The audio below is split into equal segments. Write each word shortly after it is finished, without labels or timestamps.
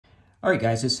All right,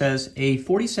 guys, it says a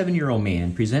 47-year-old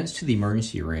man presents to the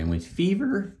emergency room with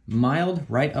fever, mild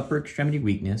right upper extremity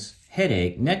weakness,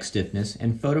 headache, neck stiffness,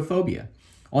 and photophobia.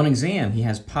 On exam, he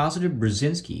has positive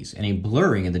Brzezinski's and a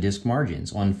blurring of the disc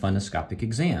margins on fundoscopic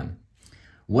exam.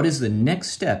 What is the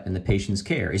next step in the patient's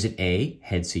care? Is it A,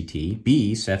 head CT,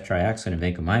 B, ceftriaxone and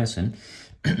vancomycin,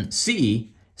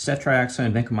 C, ceftriaxone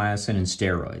and vancomycin and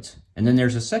steroids? And then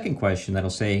there's a second question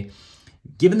that'll say,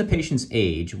 given the patient's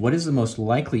age, what is the most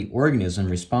likely organism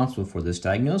responsible for this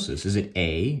diagnosis? Is it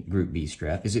A, group B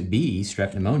strep? Is it B,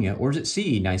 strep pneumonia? Or is it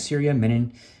C, Neisseria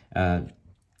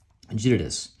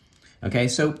meningitis? Okay,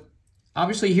 so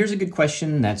obviously here's a good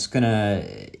question that's gonna,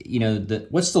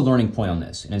 what's the learning point on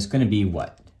this? And it's gonna be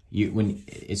what? When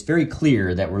it's very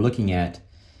clear that we're looking at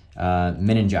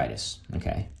meningitis,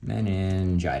 okay?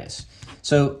 Meningitis.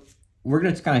 So we're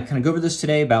going to kind of go over this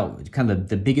today about kind of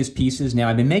the biggest pieces. Now,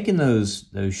 I've been making those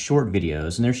short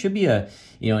videos, and there should be a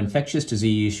infectious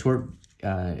disease short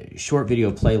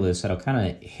video playlist that'll kind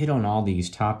of hit on all these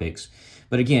topics.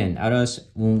 But again,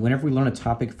 whenever we learn a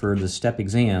topic for the STEP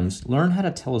exams, learn how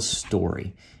to tell a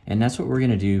story, and that's what we're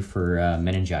going to do for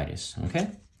meningitis.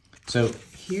 Okay, so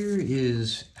here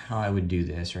is how I would do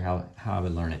this, or how I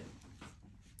would learn it.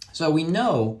 So we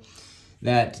know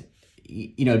that,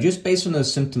 just based on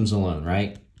those symptoms alone,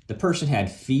 right? The person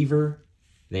had fever,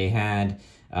 they had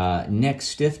neck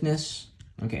stiffness.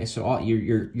 Okay, so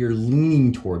you're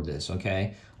leaning toward this.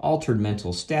 Okay, altered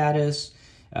mental status.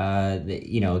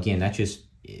 Again,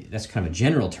 that's kind of a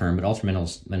general term, but altered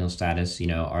mental status.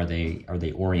 Are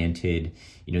they oriented?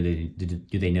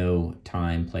 Do they know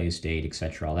time, place, date,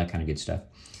 etc. All that kind of good stuff.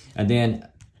 And then,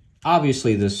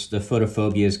 obviously, the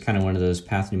photophobia is kind of one of those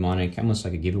pathognomonic, almost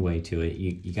like a giveaway to it.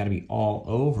 You got to be all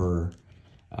over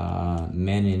I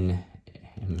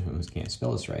can't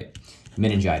spell this right,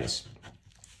 meningitis.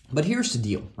 But here's the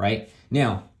deal, right?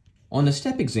 Now, on the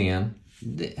STEP exam,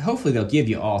 hopefully they'll give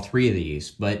you all three of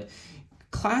these, but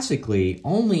classically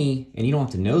only, and you don't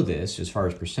have to know this as far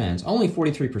as percents, only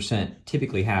 43%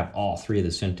 typically have all three of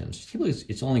the symptoms. Typically,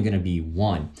 it's only going to be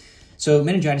one. So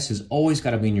meningitis has always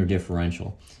got to be in your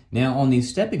differential. Now, on these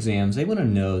STEP exams, they want to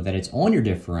know that it's on your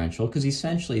differential because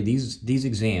essentially these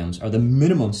exams are the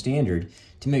minimum standard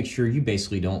to make sure you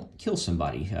basically don't kill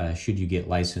somebody should you get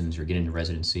licensed or get into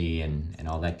residency and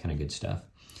all that kind of good stuff.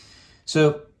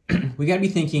 So we got to be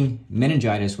thinking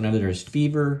meningitis whenever there's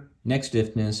fever, neck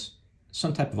stiffness,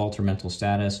 some type of altered mental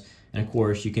status, and of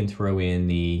course you can throw in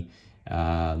the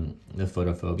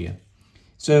photophobia.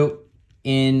 So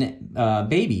in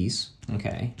babies,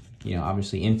 okay,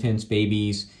 obviously infants,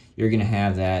 babies, you're going to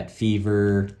have that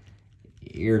fever,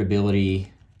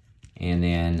 irritability, and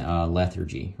then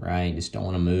lethargy, right? Just don't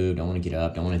want to move, don't want to get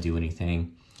up, don't want to do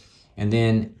anything. And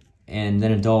then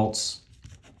adults,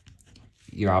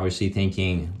 you're obviously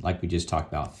thinking, like we just talked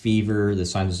about, fever, the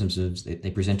signs and symptoms,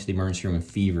 they present to the emergency room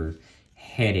with fever,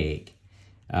 headache,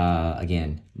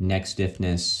 again, neck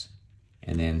stiffness,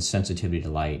 and then sensitivity to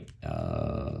light,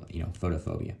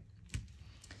 photophobia.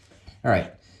 All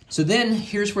right, so then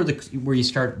here's where you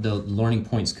start the learning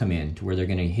points come in, to where they're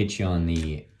going to hit you on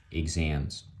the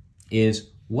exams, is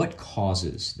what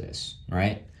causes this,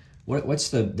 right? What's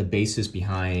the basis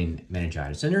behind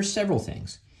meningitis? And there's several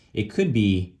things. It could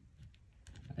be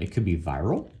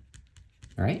viral,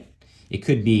 right? It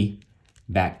could be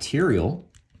bacterial,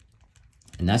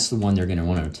 and that's the one they're going to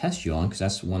want to test you on because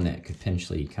that's the one that could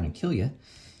potentially kind of kill you.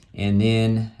 And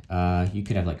then you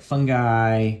could have like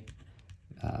fungi,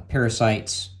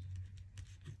 parasites,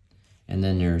 and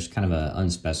then there's kind of a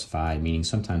unspecified, meaning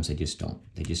sometimes they just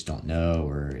don't know,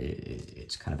 or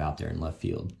it's kind of out there in left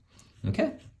field.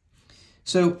 Okay,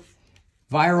 so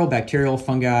viral, bacterial,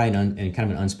 fungi, and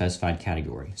kind of an unspecified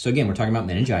category. So again, we're talking about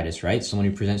meningitis, right? Someone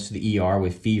who presents to the ER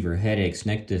with fever, headaches,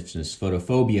 neck stiffness,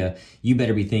 photophobia, you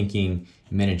better be thinking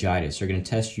meningitis. They're going to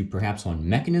test you perhaps on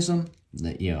mechanism,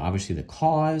 obviously the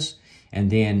cause, and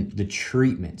then the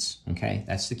treatments, okay?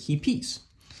 That's the key piece.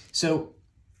 So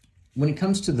when it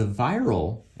comes to the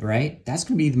viral, right, that's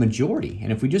going to be the majority.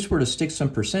 And if we just were to stick some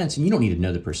percents, and you don't need to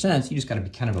know the percents, you just got to be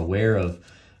kind of aware of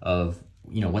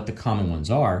what the common ones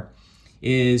are,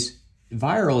 is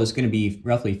viral is going to be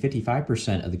roughly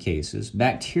 55% of the cases,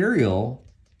 bacterial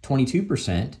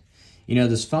 22%,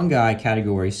 this fungi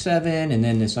category 7, and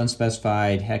then this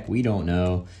unspecified, heck, we don't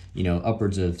know,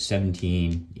 upwards of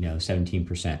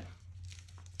 17%.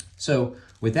 So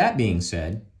with that being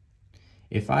said,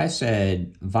 if I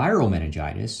said viral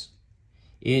meningitis,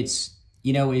 it's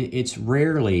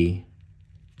rarely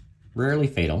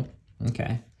fatal,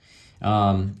 okay?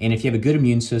 And if you have a good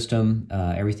immune system,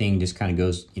 everything just kind of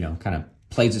goes, kind of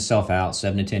plays itself out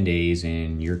 7 to 10 days,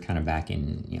 and you're kind of back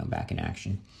in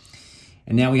action.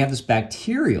 And now we have this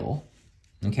bacterial,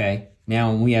 okay?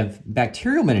 Now, when we have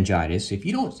bacterial meningitis, if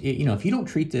you don't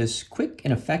treat this quick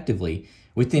and effectively,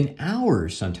 within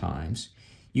hours sometimes,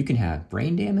 you can have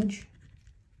brain damage,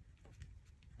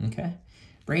 okay?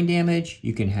 Brain damage,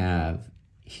 you can have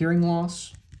hearing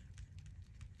loss.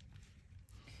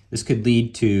 This could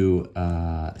lead to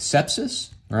sepsis,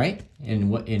 right?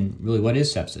 And really, what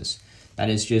is sepsis? That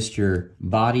is just your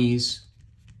body's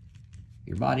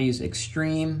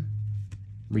extreme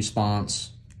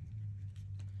response,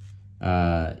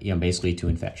 basically to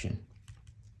infection.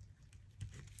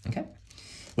 Okay?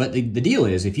 But the deal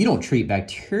is, if you don't treat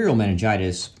bacterial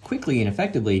meningitis quickly and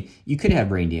effectively, you could have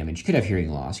brain damage, you could have hearing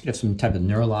loss, you could have some type of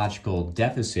neurological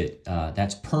deficit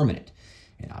that's permanent.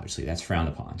 And obviously that's frowned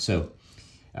upon. So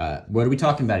what are we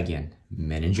talking about again?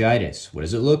 Meningitis. What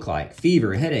does it look like?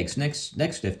 Fever, headaches, neck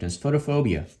stiffness,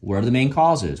 photophobia. What are the main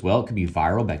causes? Well, it could be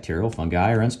viral, bacterial,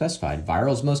 fungi, or unspecified.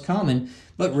 Viral is most common,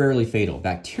 but rarely fatal.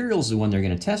 Bacterial is the one they're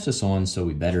going to test us on, so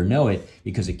we better know it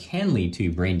because it can lead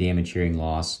to brain damage, hearing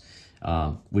loss,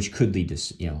 which could lead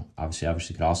to,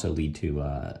 obviously could also lead to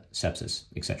sepsis,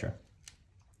 etc.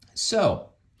 So,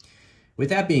 with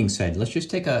that being said, let's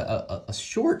just take a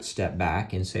short step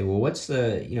back and say, well, what's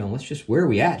the, where are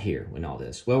we at here in all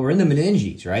this? Well, we're in the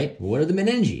meninges, right? What are the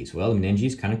meninges? Well, the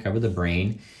meninges kind of cover the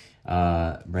brain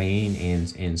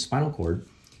and spinal cord.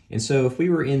 And so if we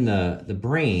were in the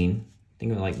brain,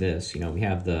 think of it like this, we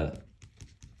have the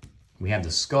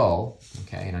skull,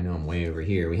 okay? And I know I'm way over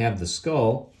here. We have the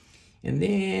skull, and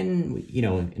then,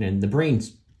 and then the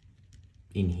brain's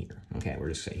in here. Okay, we're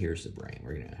just saying, here's the brain.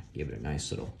 We're going to give it a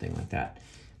nice little thing like that.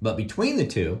 But between the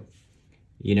two,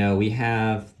 we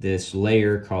have this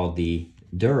layer called the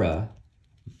dura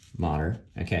mater,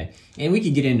 okay? And we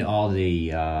could get into all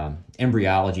the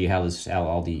embryology, how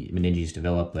all the meninges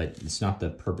develop, but it's not the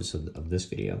purpose of this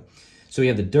video. So we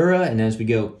have the dura, and as we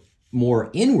go more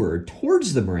inward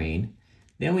towards the brain,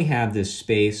 then we have this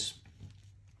space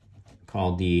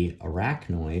called the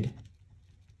arachnoid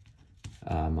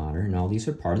mater, and all these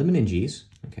are part of the meninges,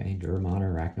 okay? Dura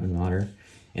mater, arachnoid mater.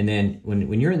 And then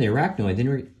when you're in the arachnoid, then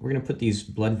we're going to put these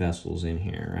blood vessels in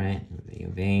here, right?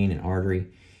 Vein and artery.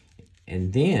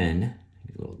 And then,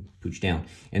 a little pooch down.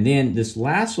 And then this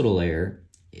last little layer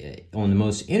on the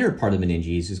most inner part of the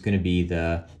meninges is going to be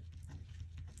the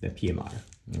pia mater,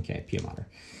 okay? Pia mater.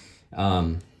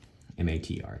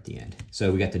 M-A-T-R at the end.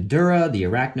 So we got the dura, the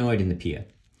arachnoid, and the pia.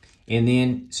 And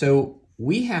then, so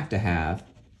we have to have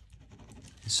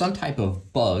some type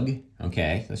of bug,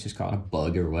 okay, let's just call it a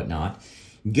bug or whatnot,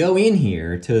 go in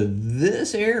here to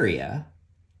this area,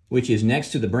 which is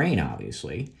next to the brain,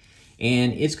 obviously,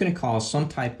 and it's going to cause some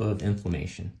type of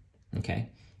inflammation, okay?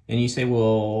 And you say,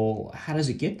 well, how does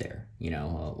it get there?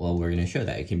 Well, we're going to show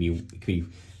that. It can be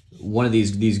one of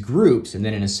these groups, and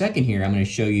then in a second here, I'm going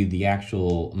to show you the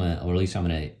actual, or at least I'm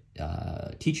going to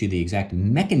teach you the exact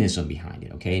mechanism behind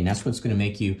it, okay? And that's what's going to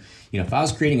make you, if I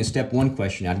was creating a step 1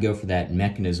 question, I'd go for that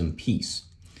mechanism piece.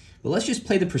 But let's just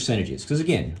play the percentages, because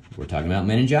again, we're talking about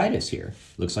meningitis here.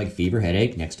 Looks like fever,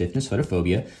 headache, neck stiffness,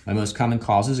 photophobia. My most common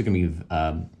causes are going to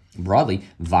be broadly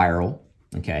viral,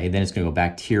 okay? Then it's going to go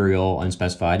bacterial,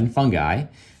 unspecified, and fungi.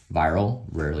 Viral,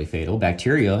 rarely fatal.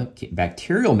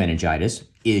 Bacterial meningitis,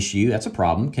 issue, that's a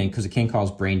problem, because it can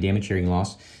cause brain damage, hearing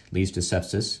loss, leads to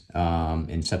sepsis,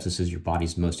 and sepsis is your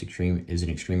body's an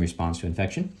extreme response to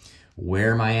infection.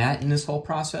 Where am I at in this whole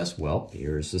process? Well,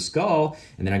 here's the skull,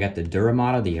 and then I got the dura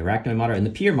mater, the arachnoid mater, and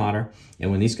the pia mater,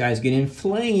 and when these guys get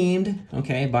inflamed,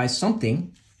 okay, by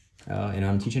something, and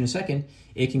I'm teaching in a second,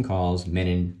 it can cause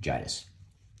meningitis.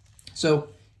 So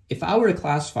if I were to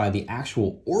classify the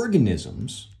actual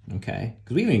organisms, okay,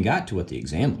 because we haven't even got to what the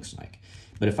exam looks like,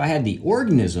 but if I had the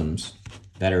organisms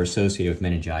that are associated with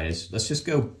meningitis, let's just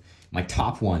go my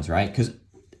top ones, right? Because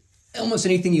almost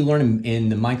anything you learn in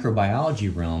the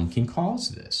microbiology realm can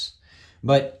cause this.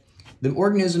 But the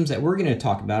organisms that we're going to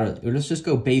talk about, let's just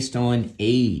go based on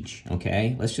age,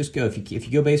 okay? Let's just go, if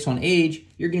you go based on age,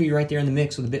 you're going to be right there in the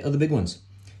mix of the big ones.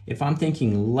 If I'm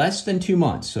thinking less than 2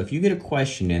 months, so if you get a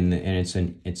question and it's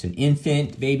an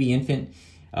infant, baby infant,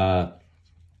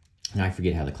 and I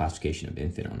forget how the classification of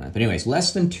infant on that, but anyways,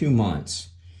 less than 2 months,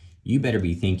 you better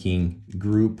be thinking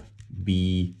group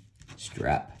B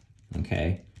strep,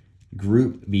 okay?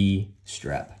 Group B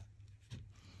strep.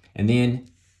 And then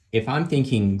if I'm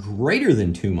thinking greater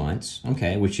than 2 months,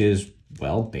 okay, which is,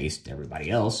 well, based everybody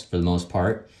else for the most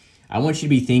part, I want you to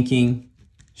be thinking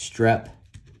strep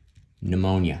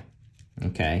pneumonia,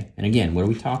 okay? And again, what are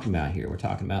we talking about here? We're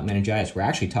talking about meningitis. We're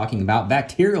actually talking about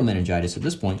bacterial meningitis at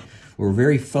this point. We're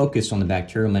very focused on the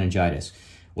bacterial meningitis.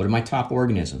 What are my top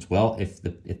organisms? Well, if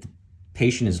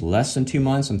patient is less than 2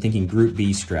 months, I'm thinking group B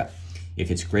strep.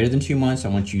 If it's greater than 2 months, I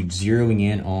want you zeroing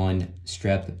in on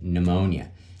strep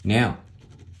pneumonia. Now,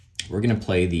 we're going to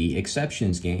play the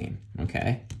exceptions game,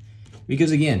 okay?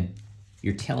 Because again,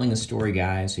 you're telling a story,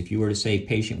 guys. If you were to say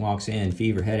patient walks in,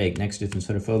 fever, headache, neck stiffness,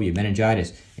 photophobia,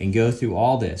 meningitis, and go through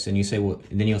all this, and you say, well,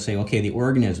 and then you'll say, okay, the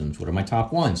organisms, what are my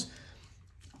top ones?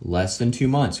 Less than 2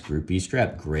 months, group B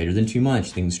strep. Greater than 2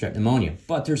 months, think strep pneumonia.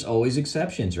 But there's always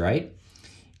exceptions, right?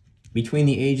 Between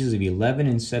the ages of 11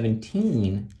 and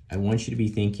 17, I want you to be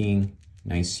thinking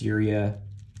Neisseria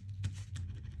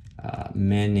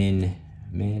meningitis,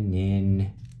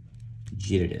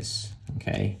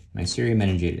 okay? Neisseria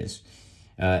meningitis.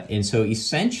 And so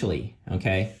essentially,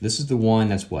 okay, this is the one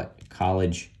that's what?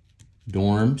 College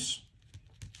dorms,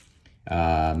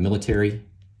 military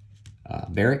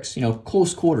barracks, you know,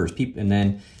 close quarters, people, and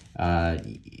then,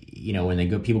 you know,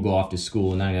 when people go off to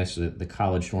school, not necessarily the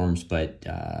college dorms, but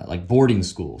like boarding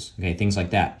schools, okay, things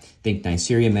like that. Think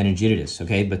Neisseria meningitis,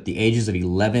 okay, but the ages of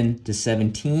 11 to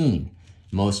 17,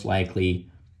 most likely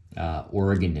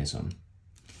organism.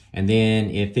 And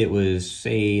then if it was,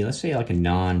 say, let's say like a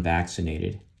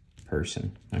non-vaccinated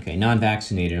person, okay,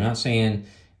 non-vaccinated, I'm not saying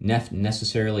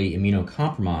necessarily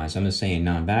immunocompromised, I'm just saying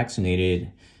non-vaccinated.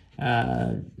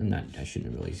 I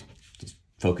shouldn't really just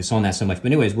focus on that so much. But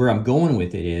anyways, where I'm going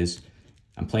with it is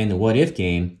I'm playing the what if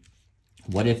game.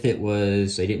 What if it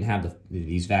was, they didn't have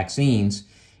these vaccines?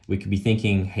 We could be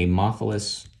thinking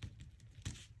Haemophilus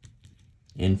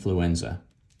influenza.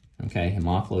 Okay,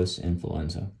 Haemophilus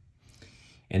influenza.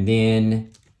 And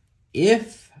then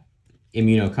if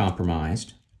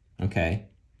immunocompromised, okay,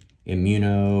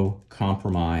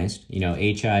 immunocompromised, you know,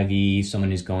 HIV,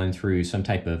 someone who's going through some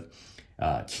type of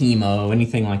chemo,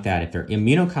 anything like that, if they're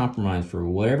immunocompromised for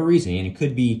whatever reason, and it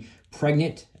could be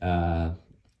pregnant,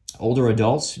 older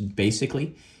adults,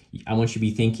 basically, I want you to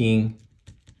be thinking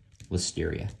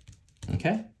listeria,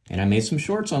 okay? And I made some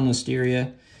shorts on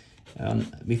listeria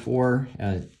before,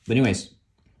 but anyways,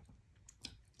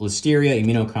 listeria,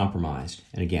 immunocompromised.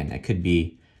 And again, that could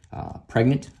be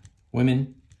pregnant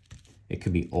women, it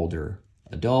could be older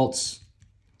adults,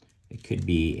 it could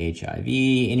be HIV,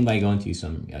 anybody going through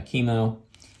some chemo.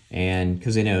 And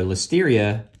because they know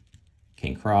listeria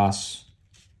can cross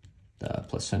the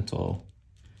placental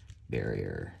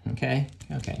barrier, okay?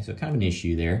 Okay, so kind of an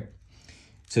issue there.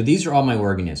 So these are all my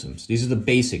organisms. These are the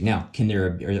basic. Now,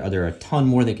 are there a ton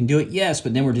more that can do it? Yes,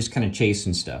 but then we're just kind of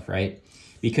chasing stuff, right?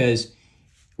 Because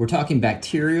we're talking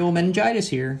bacterial meningitis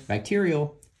here.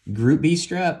 Bacterial, group B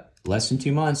strep, less than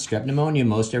 2 months. Strep pneumonia,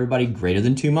 most everybody greater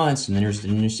than 2 months. And then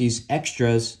there's these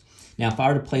extras. Now, if I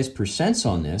were to place percents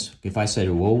on this, if I said,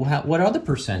 well, what are the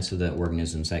percents of the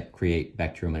organisms that create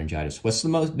bacterial meningitis? What's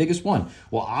the biggest one?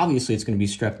 Well, obviously, it's going to be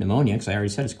strep pneumonia, because I already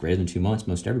said it's greater than 2 months,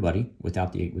 most everybody, with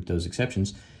those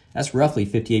exceptions. That's roughly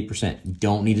 58%. You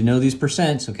don't need to know these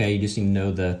percents, okay? You just need to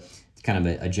know the kind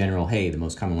of a general, hey, the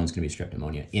most common one's going to be strep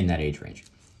pneumonia in that age range.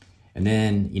 And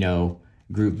then, you know,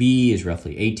 group B is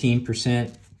roughly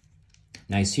 18%.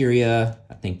 Neisseria,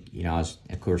 I think, you know,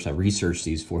 of course, I researched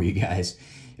these for you guys.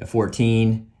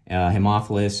 14,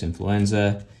 Haemophilus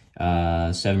influenza,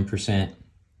 7%.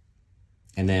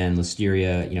 And then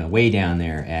listeria, you know, way down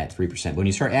there at 3%. But when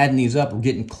you start adding these up, we're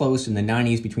getting close in the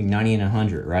 90s, between 90 and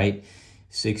 100, right?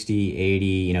 60, 80,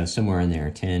 you know, somewhere in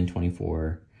there, 10,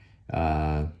 24.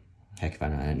 Heck, if I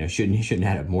don't know, shouldn't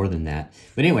add up more than that.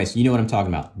 But anyways, you know what I'm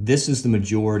talking about. This is the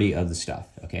majority of the stuff,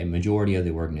 okay? Majority of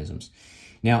the organisms.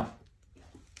 Now,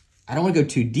 I don't want to go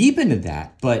too deep into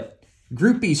that, but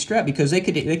group B strep, because they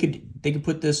could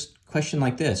put this question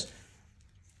like this.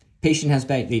 Patient has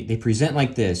they present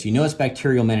like this. You know it's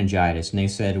bacterial meningitis, and they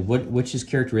said which is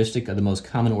characteristic of the most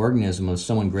common organism of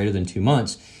someone greater than 2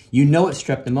 months. You know it's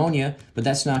strep pneumonia, but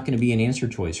that's not going to be an answer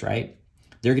choice, right?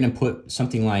 They're going to put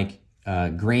something like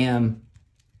gram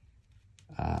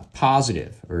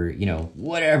positive, or you know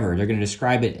whatever. They're going to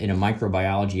describe it in a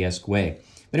microbiology-esque way.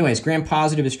 But anyways, gram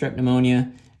positive is strep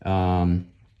pneumonia. Gram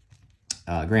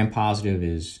positive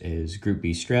is group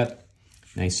B strep.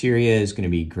 Neisseria is going to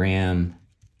be gram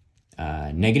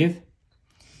negative.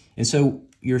 And so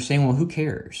you're saying, well, who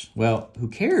cares? Well, who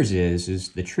cares is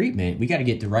the treatment. We got to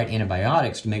get the right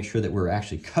antibiotics to make sure that we're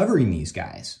actually covering these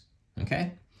guys,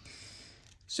 okay?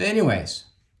 So anyways,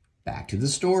 back to the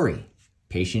story.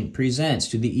 Patient presents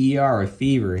to the ER with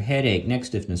fever, headache, neck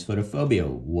stiffness, photophobia.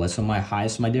 What's on my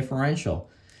highest of my differential?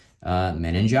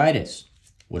 Meningitis.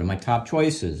 What are my top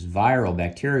choices? Viral,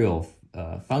 bacterial,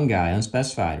 fungi,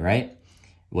 unspecified, right?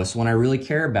 What's the one I really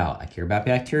care about? I care about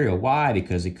bacterial. Why?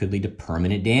 Because it could lead to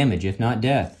permanent damage, if not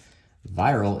death.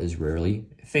 Viral is rarely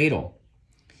fatal.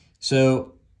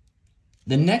 So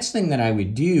the next thing that I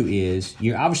would do is,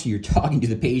 you're talking to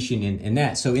the patient and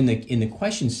that. So in the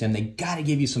question stem, they got to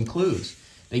give you some clues.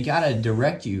 They got to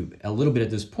direct you a little bit at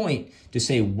this point to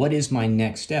say, what is my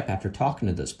next step after talking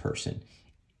to this person?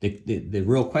 The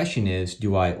real question is,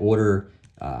 do I order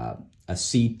a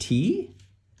CT?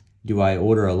 Do I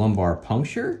order a lumbar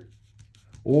puncture?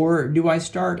 Or do I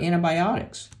start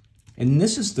antibiotics? And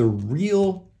this is the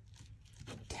real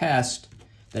test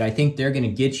that I think they're going to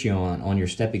get you on your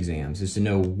step exams, is to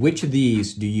know which of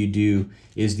these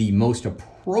is the most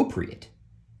appropriate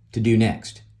to do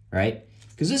next, right?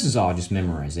 Because this is all just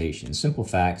memorization, simple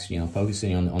facts,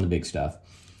 focusing on the big stuff.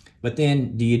 But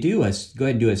then, go ahead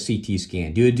and do a CT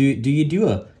scan? Go ahead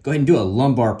and do a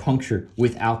lumbar puncture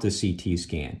without the CT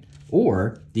scan?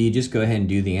 Or do you just go ahead and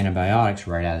do the antibiotics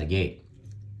right out of the gate?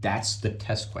 That's the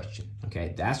test question,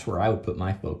 okay? That's where I would put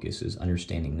my focus, is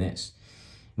understanding this.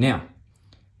 Now,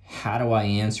 how do I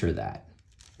answer that?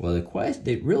 Well, what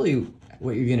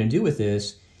you're gonna do with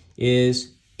this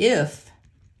is, if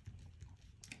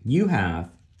you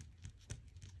have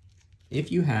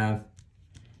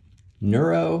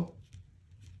neuro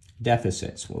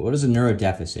deficits. Well, what is a neuro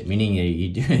deficit? Meaning you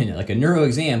do like a neuro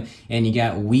exam and you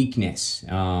got weakness.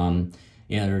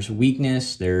 There's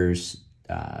weakness, there's,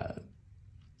 I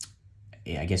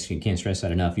guess you can't stress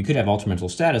that enough. You could have altered mental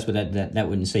status, but that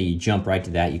wouldn't say you jump right to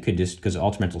that. You could just, because of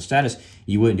altered mental status,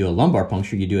 you wouldn't do a lumbar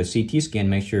puncture. You do a CT scan,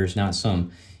 make sure there's not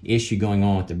some issue going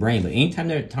on with the brain. But anytime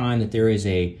that there is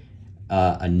a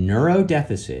neuro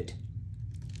deficit,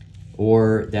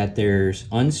 or that there's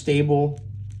unstable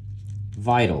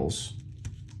vitals,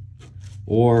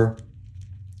 or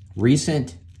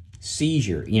recent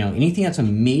seizure, anything that's a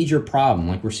major problem,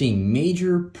 like we're seeing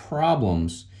major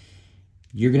problems,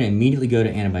 you're going to immediately go to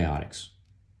antibiotics,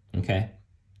 okay?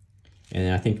 And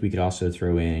then I think we could also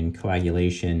throw in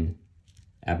coagulation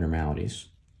abnormalities,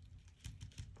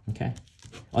 okay?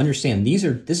 Understand,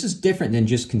 this is different than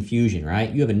just confusion, right?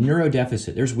 You have a neuro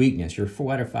deficit, there's weakness, you're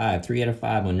 4 out of 5, 3 out of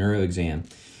 5 on neuro exam.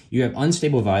 You have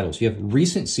unstable vitals, you have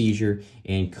recent seizure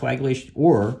and coagulation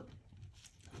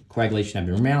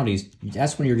abnormalities.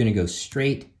 That's when you're going to go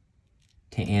straight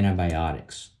to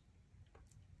antibiotics.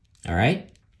 All right?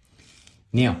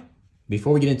 Now,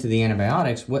 before we get into the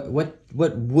antibiotics, what would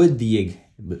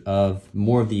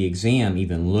more of the exam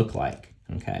even look like?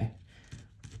 Okay?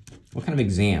 What kind of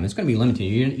exam? It's going to be limited.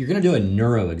 You're going to do a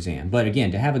neuro exam, but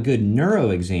again, to have a good neuro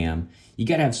exam, you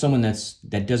got to have someone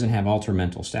that doesn't have altered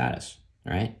mental status,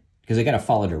 right? Because they got to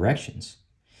follow directions.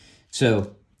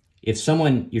 So if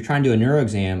you're trying to do a neuro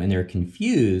exam and they're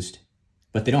confused,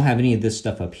 but they don't have any of this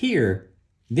stuff up here,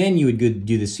 then you would go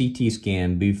do the CT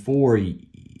scan before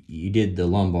you did the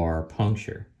lumbar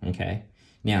puncture, okay?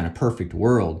 Now, in a perfect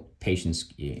world,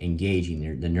 patients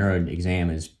engaging, the neuro exam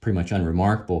is pretty much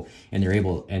unremarkable, and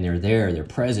they're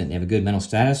present, they have a good mental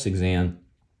status exam,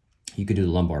 you could do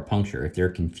the lumbar puncture. If they're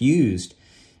confused,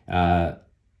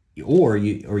 or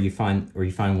you find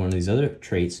one of these other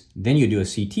traits, then you do a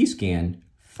CT scan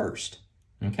first,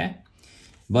 okay?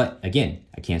 But again,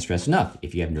 I can't stress enough,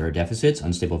 if you have neurodeficits,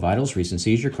 unstable vitals, recent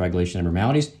seizure, coagulation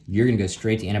abnormalities, you're going to go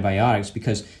straight to antibiotics,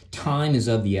 because time is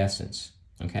of the essence,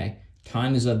 okay?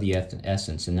 Time is of the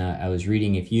essence. And I was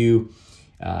reading, if you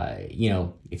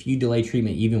delay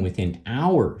treatment even within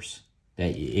hours,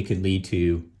 that it could lead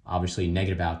to, obviously,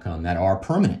 negative outcome that are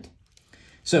permanent.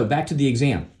 So back to the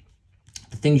exam.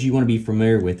 The things you want to be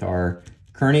familiar with are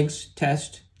Koenig's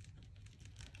test,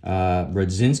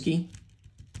 Brudzinski,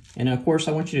 and of course,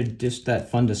 I want you to just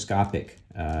that fundoscopic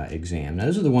exam. Now,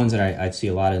 those are the ones that I'd see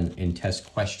a lot in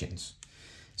test questions.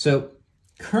 So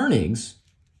Koenig's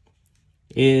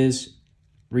is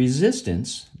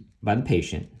resistance by the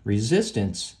patient,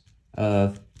 resistance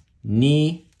of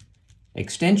knee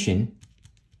extension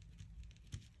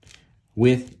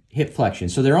with hip flexion.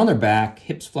 So they're on their back,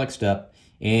 hips flexed up,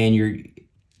 and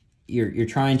you're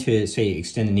trying to, say,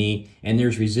 extend the knee, and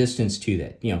there's resistance to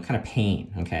that, kind of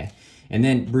pain, okay? And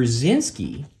then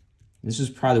Brudzinski, this is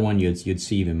probably the one you'd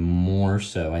see even more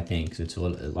so, I think, because it's a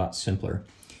lot simpler.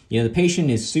 The patient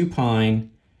is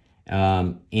supine,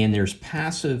 and there's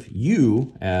passive,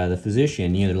 the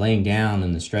physician, they're laying down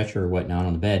in the stretcher or whatnot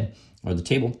on the bed or the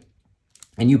table,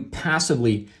 and you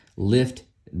passively lift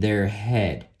their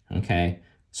head, okay?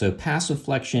 So passive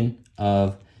flexion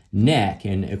of neck,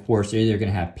 and of course they're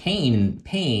going to have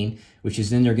pain, which is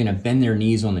then they're going to bend their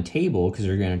knees on the table because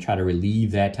they're going to try to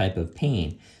relieve that type of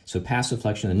pain. So passive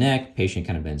flexion of the neck, patient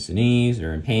kind of bends the knees,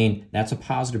 they're in pain. That's a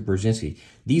positive Brudzinski.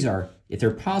 These are, if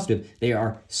they're positive, they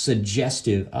are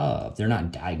suggestive of. They're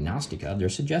not diagnostic of, they're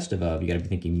suggestive of. You got to be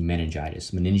thinking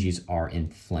meningitis. Meninges are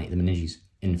inflamed. The meninges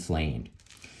inflamed.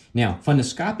 Now,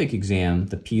 fundoscopic exam,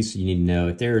 the piece you need to know,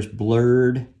 if there's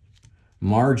blurred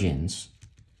margins,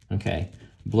 okay,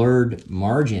 blurred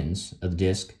margins of the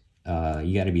disc,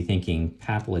 you got to be thinking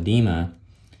papilledema.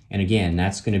 And again,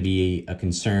 that's going to be a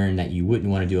concern that you wouldn't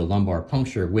want to do a lumbar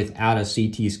puncture without a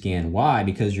CT scan. Why?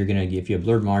 Because you're going to, if you have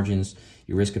blurred margins,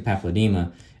 your risk of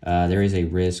papilledema, there is a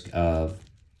risk of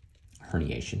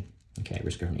herniation. Okay,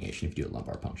 risk of herniation if you do a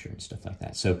lumbar puncture and stuff like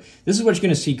that. So this is what you're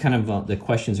going to see, kind of the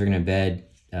questions are going to embed,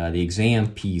 the exam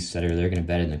piece that they're going to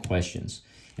embed in the questions.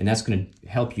 And that's going to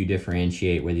help you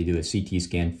differentiate whether you do a CT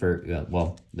scan for,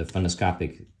 well, the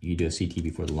fundoscopic, you do a CT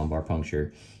before the lumbar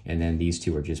puncture, and then these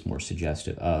two are just more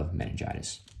suggestive of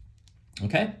meningitis.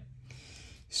 Okay?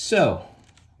 So,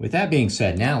 with that being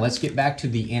said, now let's get back to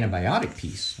the antibiotic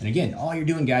piece. And again, all you're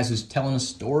doing, guys, is telling a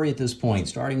story at this point,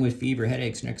 starting with fever,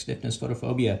 headaches, neck stiffness,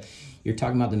 photophobia. You're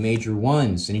talking about the major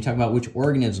ones, and you talk about which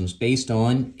organisms based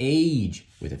on age,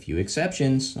 with a few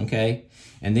exceptions, okay?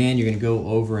 And then you're going to go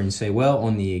over and say, well,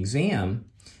 on the exam,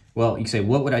 well, you say,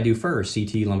 what would I do first?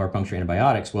 CT, lumbar puncture,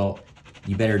 antibiotics. Well,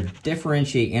 you better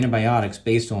differentiate antibiotics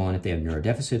based on if they have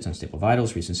neurodeficits, unstable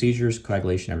vitals, recent seizures,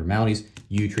 coagulation abnormalities.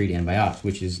 You treat antibiotics,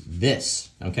 which is this,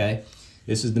 okay?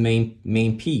 This is the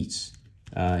main piece.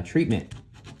 Treatment.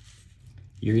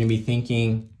 You're going to be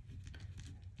thinking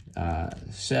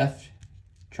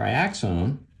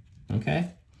ceftriaxone,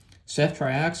 okay?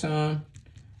 Ceftriaxone,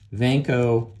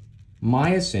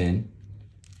 vancomycin,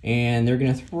 and they're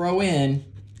going to throw in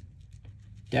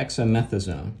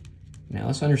dexamethasone. Now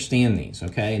let's understand these,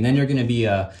 okay? And then they're going to be,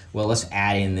 well, let's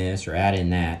add in this or add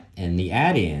in that. And the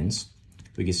add-ins,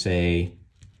 we could say,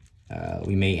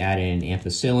 we may add in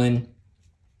ampicillin,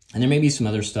 and there may be some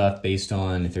other stuff based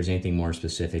on if there's anything more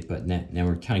specific, but now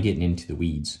we're kind of getting into the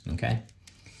weeds, okay?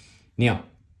 Now,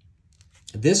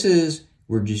 this is,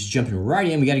 we're just jumping right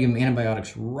in. We got to give them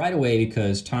antibiotics right away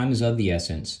because time is of the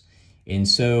essence. And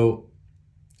so,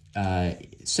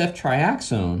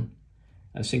 ceftriaxone,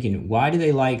 I was thinking, why do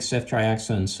they like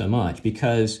ceftriaxone so much?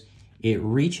 Because it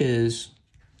reaches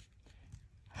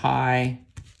high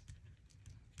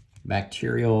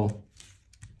bacterial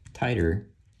titer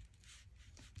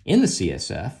in the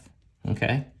CSF,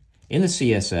 okay? In the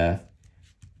CSF,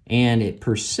 and it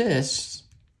persists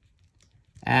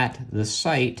at the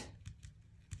site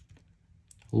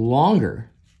longer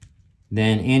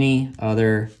than any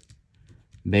other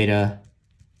beta-lactam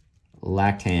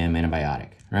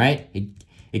antibiotic, right?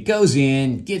 It goes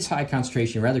in, gets high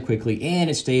concentration rather quickly, and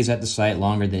it stays at the site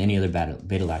longer than any other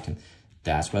beta-lactam.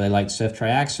 That's why they like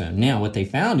ceftriaxone. Now, what they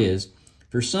found is,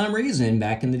 for some reason,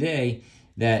 back in the day,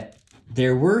 that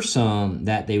there were some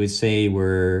that they would say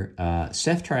were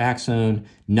ceftriaxone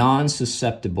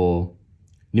non-susceptible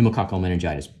pneumococcal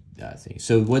meningitis things.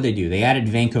 So what they do, they added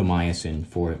vancomycin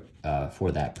for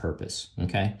that purpose,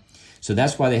 okay? So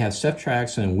that's why they have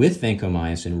ceftriaxone with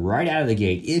vancomycin right out of the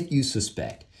gate if you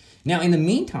suspect. Now, in the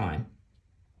meantime,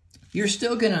 you're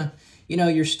still gonna,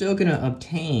 you're still gonna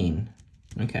obtain,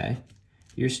 okay?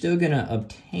 You're still gonna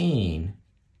obtain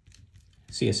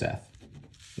CSF.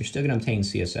 You're still gonna obtain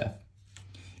CSF.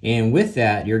 And with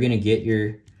that, you're gonna get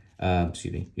your, you're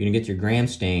gonna get your gram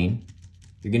stain,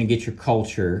 you're gonna get your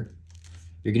culture,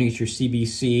 you're gonna get your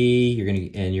CBC,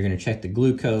 you're gonna check the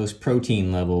glucose,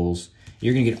 protein levels,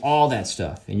 you're gonna get all that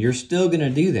stuff, and you're still gonna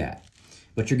do that.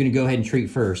 But you're going to go ahead and treat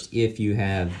first if you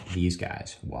have these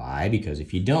guys. Why? Because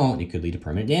if you don't, it could lead to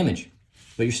permanent damage.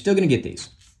 But you're still going to get these.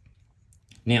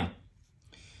 Now,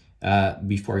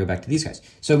 before I go back to these guys.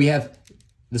 So we have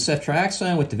the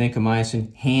ceftriaxone with the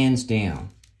vancomycin, hands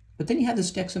down. But then you have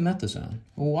this dexamethasone.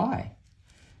 Well, why?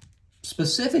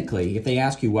 Specifically, if they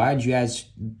ask you, why did you add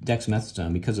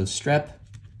dexamethasone? Because of strep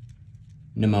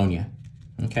pneumonia,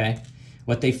 okay?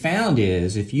 What they found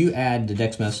is if you add the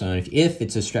dexamethasone, if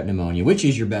it's a strep pneumonia, which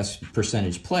is your best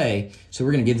percentage play, so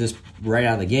we're going to give this right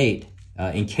out of the gate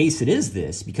in case it is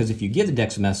this, because if you give the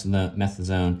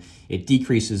dexamethasone, it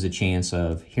decreases the chance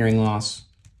of hearing loss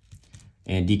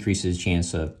and decreases the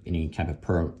chance of any kind of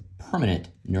permanent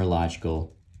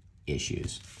neurological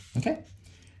issues. Okay?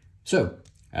 So,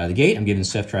 out of the gate, I'm giving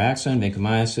ceftriaxone,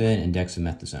 vancomycin, and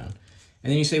dexamethasone. And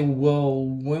then you say, well,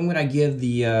 when would I give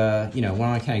the, why don't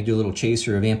I kind of do a little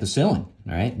chaser of ampicillin, all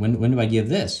right? When do I give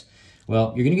this?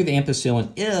 Well, you're going to give the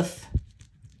ampicillin if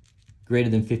greater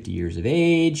than 50 years of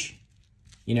age,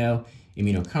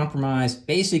 immunocompromised.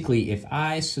 Basically, if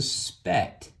I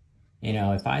suspect the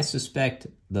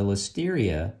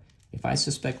listeria,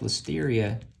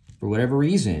 for whatever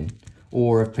reason,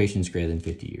 or if patient's greater than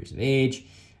 50 years of age,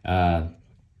 or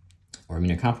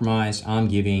immunocompromised, I'm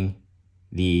giving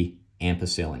the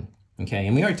ampicillin, okay?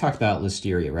 And we already talked about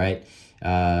listeria, right?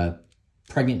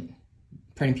 Pregnant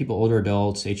pregnant people, older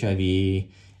adults, HIV,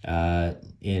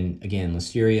 and again,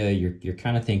 listeria, you're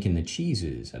kind of thinking the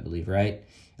cheeses, I believe, right?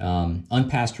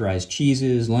 Unpasteurized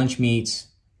cheeses, lunch meats,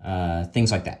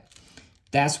 things like that.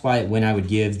 That's why when I would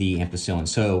give the ampicillin.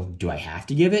 So do I have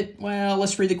to give it? Well,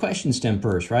 let's read the question stem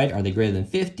first, right? Are they greater than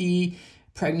 50,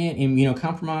 pregnant,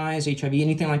 immunocompromised, HIV,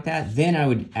 anything like that? Then I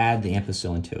would add the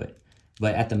ampicillin to it.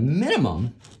 But at the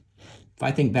minimum, if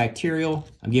I think bacterial,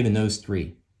 I'm giving those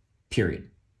 3, period.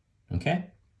 Okay?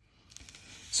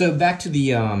 So back to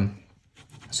the,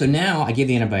 so now I give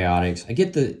the antibiotics, I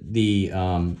get the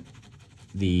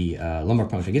lumbar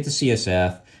puncture, I get the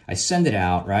CSF, I send it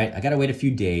out, right? I got to wait a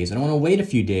few days. I don't want to wait a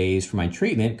few days for my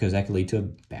treatment because that could lead to a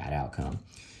bad outcome.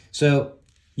 So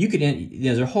you could,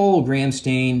 there's a whole gram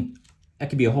stain. That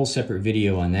could be a whole separate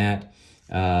video on that.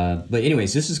 But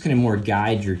anyways, this is going to more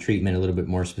guide your treatment a little bit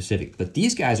more specific. But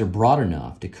these guys are broad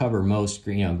enough to cover most,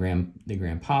 the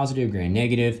gram positive, gram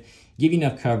negative, give you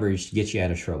enough coverage to get you out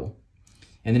of trouble.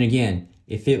 And then again,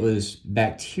 if it was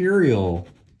bacterial,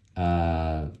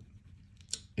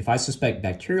 if I suspect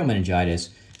bacterial meningitis,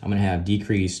 I'm going to have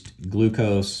decreased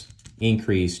glucose,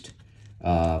 increased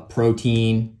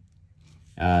protein.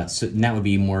 So that would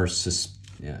be more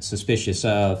suspicious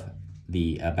of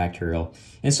the bacterial.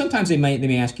 And sometimes they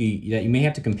may ask you that you may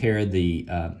have to compare the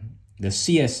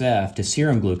CSF to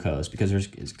serum glucose because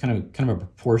it's kind of a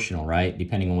proportional, right?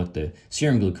 Depending on what the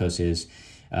serum glucose is,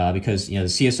 because the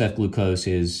CSF glucose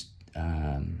is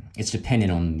it's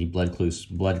dependent on the blood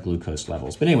glucose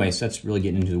levels. But anyways, that's really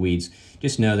getting into the weeds.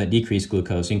 Just know that decreased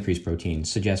glucose, increased protein,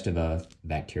 suggestive of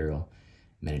bacterial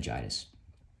meningitis.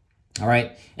 All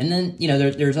right, and then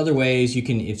there's other ways you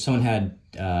can, if someone had,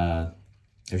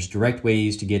 there's direct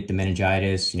ways to get the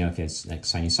meningitis. If it's like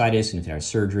sinusitis and if they have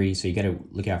surgery, so you got to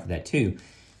look out for that too.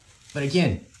 But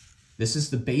again, this is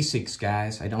the basics,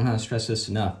 guys. I don't know how to stress this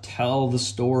enough. Tell the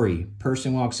story.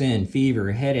 Person walks in,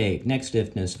 fever, headache, neck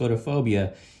stiffness,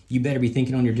 photophobia. You better be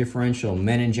thinking on your differential,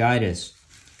 meningitis.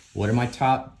 What are my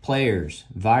top players?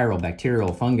 Viral,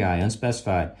 bacterial, fungi,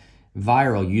 unspecified.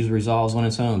 Viral usually resolves on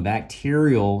its own.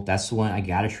 Bacterial, that's the one I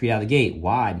got to treat out of the gate.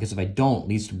 Why? Because if I don't, it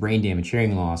leads to brain damage,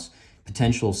 hearing loss,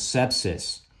 potential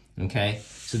sepsis. Okay?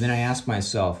 So then I ask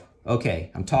myself, okay,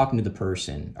 I'm talking to the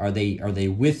person. Are they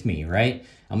with me, right?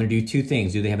 I'm going to do 2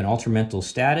 things. Do they have an altered mental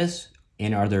status?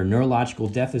 And are there neurological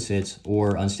deficits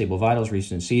or unstable vitals,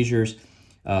 recent seizures,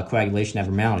 coagulation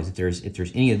abnormalities? If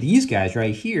there's any of these guys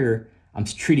right here, I'm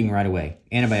treating right away.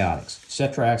 Antibiotics,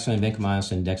 ceftriaxone,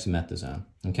 vancomycin, dexamethasone.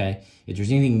 Okay? If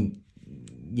there's anything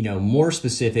more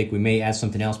specific, we may add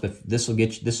something else, but this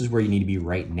is where you need to be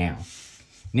right now.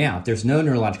 Now, if there's no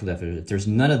neurological deficit, if there's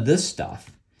none of this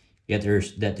stuff, yet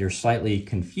they're slightly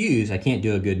confused, I can't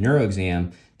do a good neuro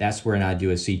exam, that's where I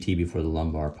do a CT before the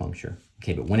lumbar puncture.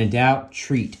 Okay, but when in doubt,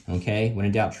 treat, okay? When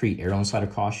in doubt, treat, err on the side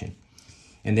of caution.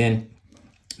 And then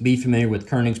be familiar with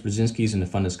Koenig's, Brzezinski's, and the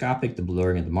fundoscopic, the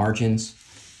blurring of the margins.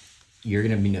 You're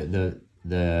gonna be,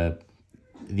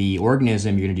 the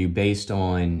organism you're gonna do based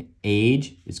on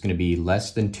age. It's gonna be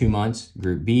less than 2 months,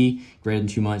 group B, greater than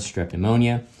 2 months, strep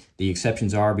pneumonia. The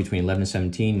exceptions are between 11 and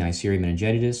 17, Neisseria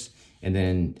meningitis, and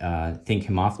then think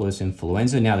Haemophilus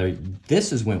influenza. Now,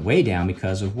 this went way down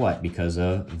because of what? Because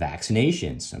of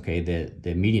vaccinations, okay?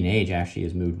 The median age actually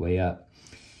has moved way up.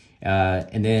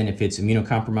 And then if it's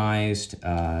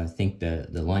immunocompromised, think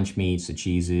the lunch meats, the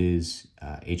cheeses,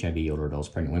 HIV, older adults,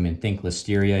 pregnant women. Think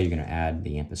listeria, you're gonna add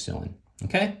the ampicillin,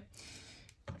 okay?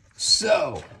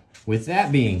 So, with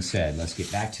that being said, let's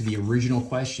get back to the original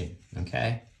question,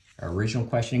 okay? Our original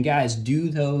question, and guys, do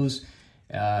those,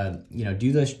 do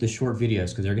the short videos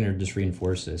because they're going to just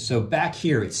reinforce this. So back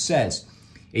here it says,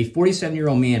 a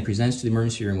 47-year-old man presents to the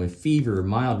emergency room with fever,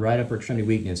 mild right upper extremity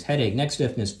weakness, headache, neck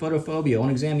stiffness, photophobia.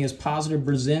 On exam, he has positive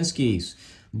Brzezinski's,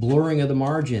 blurring of the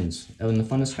margins in the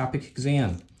fundoscopic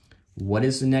exam. What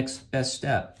is the next best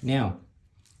step? Now,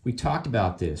 we talked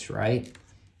about this, right?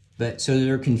 But so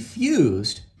they're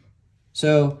confused.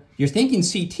 So you're thinking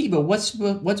CT, but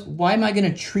why am I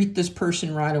going to treat this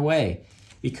person right away?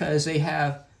 Because they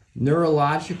have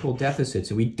neurological deficits,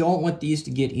 and we don't want these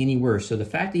to get any worse. So the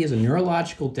fact that he has a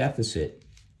neurological deficit,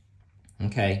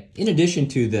 okay, in addition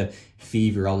to the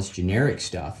fever, all this generic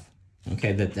stuff,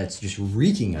 okay, that's just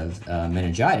reeking of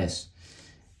meningitis,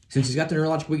 since he's got the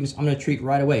neurological weakness, I'm going to treat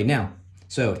right away. Now,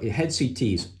 so head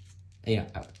CTs,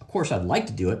 of course I'd like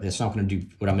to do it, but that's not going to do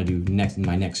what I'm going to do next in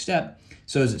my next step.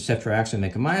 So is it ceftriaxone,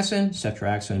 vancomycin,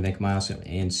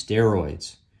 and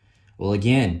steroids? Well,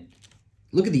 again,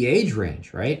 look at the age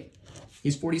range, right?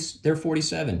 He's 40, they're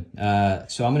 47.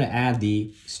 So I'm going to add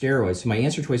the steroids. So my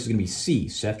answer choice is going to be C,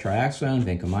 ceftriaxone,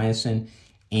 vancomycin,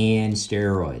 and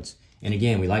steroids. And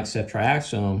again, we like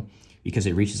ceftriaxone because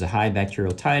it reaches a high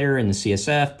bacterial titer in the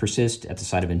CSF, persists at the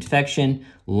site of infection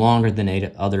longer than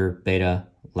other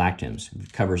beta-lactams.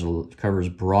 It covers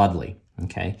broadly,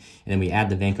 okay? And then we add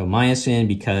the vancomycin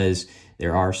because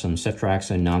there are some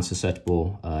ceftriaxone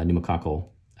non-susceptible pneumococcal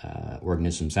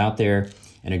organisms out there.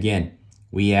 And again,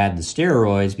 we add the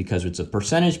steroids because it's a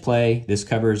percentage play. This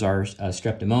covers our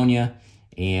strep pneumonia.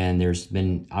 And there's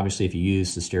been, obviously, if you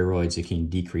use the steroids, it can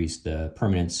decrease the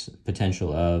permanence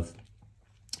potential of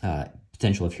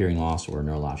hearing loss or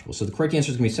neurological. So the correct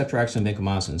answer is going to be ceftriaxone,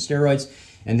 vancomycin, and steroids.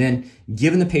 And then,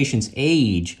 given the patient's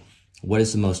age, what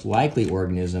is the most likely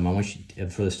organism? I want you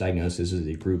for this diagnosis, is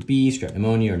it group B, strep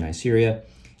pneumonia, or Neisseria?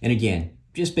 And again,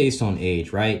 just based on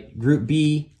age, right? Group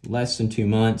B, less than 2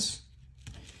 months.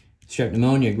 Strep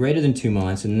pneumonia, greater than 2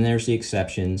 months. And then there's the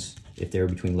exceptions. If they're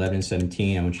between 11 and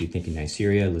 17, I want you thinking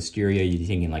Neisseria, Listeria, you're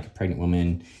thinking like a pregnant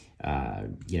woman,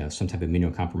 some type of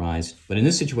immunocompromised. But in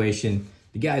this situation,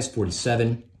 the guy is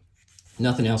 47.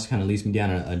 Nothing else kind of leads me down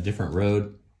a different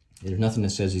road. There's nothing that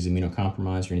says he's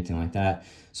immunocompromised or anything like that.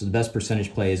 So the best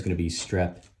percentage play is going to be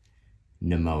strep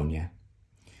pneumonia.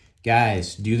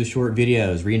 Guys, do the short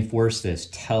videos, reinforce this,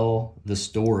 tell the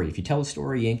story. If you tell the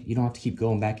story, you don't have to keep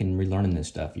going back and relearning this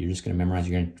stuff. You're just going to memorize.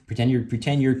 You're going to pretend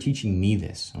you're teaching me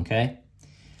this, okay?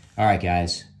 All right,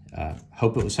 guys.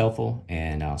 Hope it was helpful,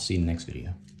 and I'll see you in the next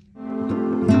video.